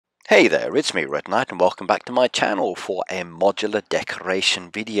Hey there, it's me Red Knight and welcome back to my channel for a modular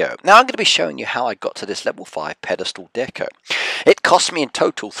decoration video. Now I'm going to be showing you how I got to this level 5 pedestal deco. It cost me in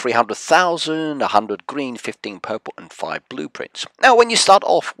total 300,000, 100 green, 15 purple and 5 blueprints. Now when you start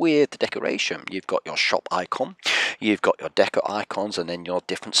off with the decoration, you've got your shop icon, you've got your deco icons and then your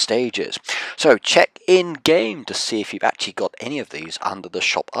different stages. So check in game to see if you've actually got any of these under the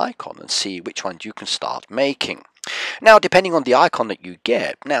shop icon and see which ones you can start making. Now, depending on the icon that you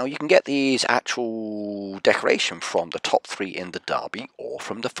get, now you can get these actual decoration from the top 3 in the derby or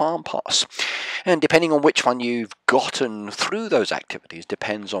from the farm pass. And depending on which one you've gotten through those activities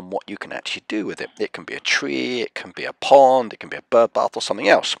depends on what you can actually do with it. It can be a tree, it can be a pond, it can be a bird bath or something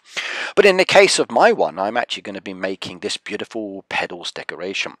else. But in the case of my one, I'm actually going to be making this beautiful pedals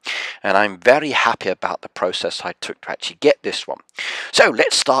decoration. And I'm very happy about the process I took to actually get this one. So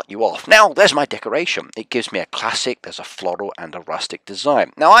let's start you off. Now, there's my decoration. It gives me a classic, there's a floral and a rustic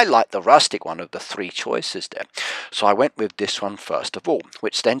design. Now I like the rustic one of the 3 choices there, so I went with this one first of all,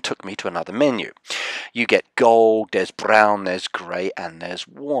 which then took me to another menu. You get gold, there's brown, there's grey and there's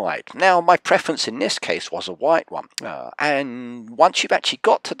white. Now my preference in this case was a white one, and once you've actually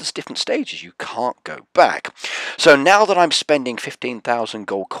got to the different stages you can't go back. So now that I'm spending 15,000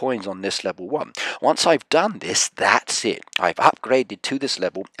 gold coins on this level 1, once I've done this, that's it. I've upgraded to this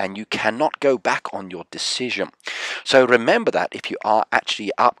level and you cannot go back on your decision. So remember that if you are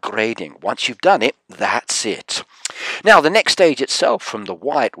actually upgrading, once you've done it, that's it. Now the next stage itself from the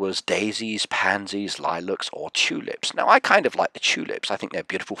white was daisies, pansies, lilacs or tulips. Now I kind of like the tulips, I think they're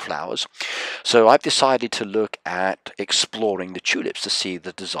beautiful flowers. So I've decided to look at exploring the tulips to see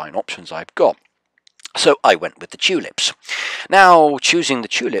the design options I've got. So I went with the tulips. Now choosing the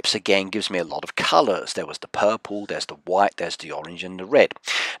tulips again gives me a lot of colours. There was the purple, there's the white, there's the orange and the red.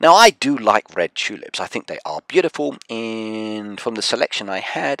 Now I do like red tulips. I think they are beautiful, and from the selection I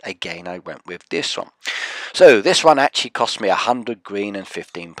had, again I went with this one. So this one actually cost me 100 green and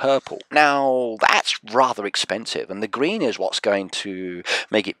 15 purple. Now that's rather expensive, and the green is what's going to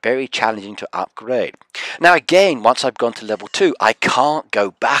make it very challenging to upgrade. Now again, once I've gone to level 2, I can't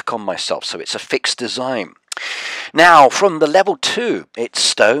go back on myself, so it's a fixed design. Now from the level 2, it's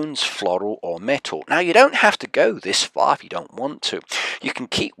stones, floral or metal. Now you don't have to go this far if you don't want to. You can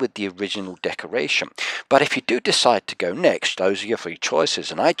keep with the original decoration. But if you do decide to go next, those are your 3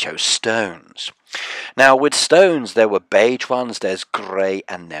 choices, and I chose stones. Now with stones there were beige ones, there's grey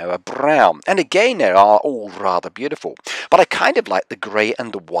and there are brown. And again they are all rather beautiful. But I kind of like the grey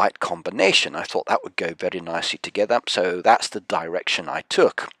and the white combination. I thought that would go very nicely together, so that's the direction I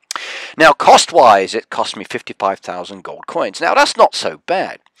took. Now cost-wise, it cost me 55,000 gold coins. Now that's not so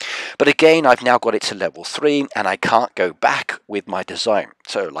bad. But again, I've now got it to level 3 and I can't go back with my design.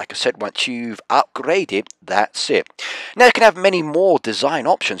 So like I said, once you've upgraded, that's it. Now you can have many more design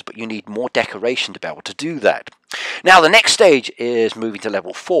options, but you need more decoration to be able to do that. Now the next stage is moving to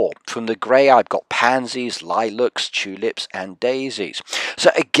level 4. From the grey I've got pansies, lilacs, tulips and daisies. So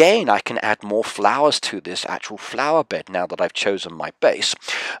again I can add more flowers to this actual flower bed now that I've chosen my base.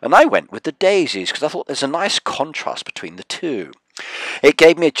 And I went with the daisies because I thought there's a nice contrast between the two. It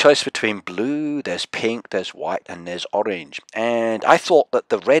gave me a choice between blue, there's pink, there's white and there's orange. And I thought that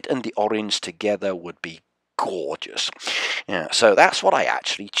the red and the orange together would be gorgeous. Yeah, so that's what I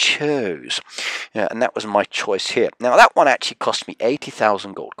actually chose. Yeah, and that was my choice here. Now that one actually cost me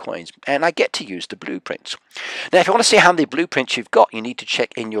 80,000 gold coins and I get to use the blueprints. Now if you want to see how many blueprints you've got, you need to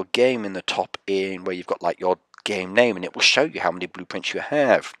check in your game in the top in where you've got like your game name, and it will show you how many blueprints you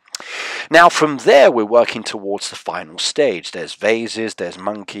have. Now from there we're working towards the final stage. There's vases, there's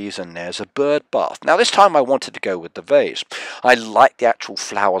monkeys and there's a bird bath. Now this time I wanted to go with the vase. I like the actual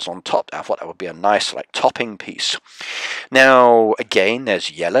flowers on top. I thought that would be a nice like topping piece. Now again there's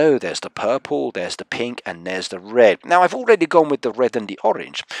yellow, there's the purple, there's the pink and there's the red. Now I've already gone with the red and the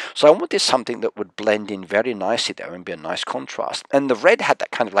orange, so I wanted something that would blend in very nicely there and be a nice contrast. And the red had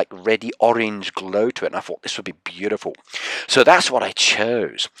that kind of like reddy orange glow to it, and I thought this would be beautiful. So that's what I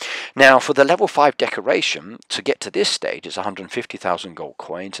chose. Now for the level 5 decoration, to get to this stage, it's 150,000 gold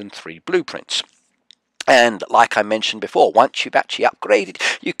coins and 3 blueprints. And like I mentioned before, once you've actually upgraded,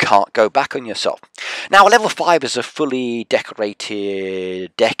 you can't go back on yourself. Now level 5 is a fully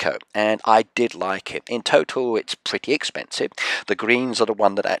decorated deco, and I did like it. In total it's pretty expensive. The greens are the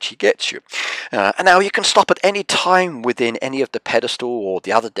one that actually gets you. And now you can stop at any time within any of the pedestal or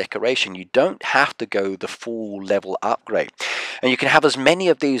the other decoration. You don't have to go the full level upgrade. And you can have as many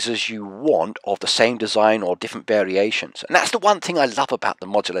of these as you want of the same design or different variations. And that's the one thing I love about the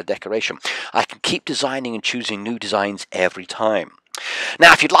modular decoration. I can keep designing and choosing new designs every time.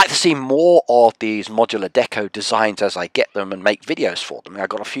 Now, if you'd like to see more of these modular deco designs as I get them and make videos for them, I've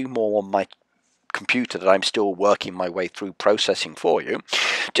got a few more on my computer that I'm still working my way through processing for you.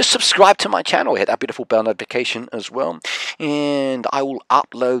 Just subscribe to my channel, hit that beautiful bell notification as well, and I will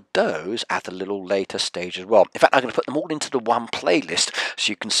upload those at a little later stage as well. In fact, I'm going to put them all into the one playlist so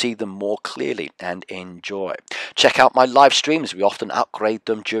you can see them more clearly and enjoy. Check out my live streams. We often upgrade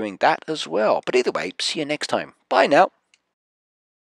them during that as well. But either way, see you next time. Bye now.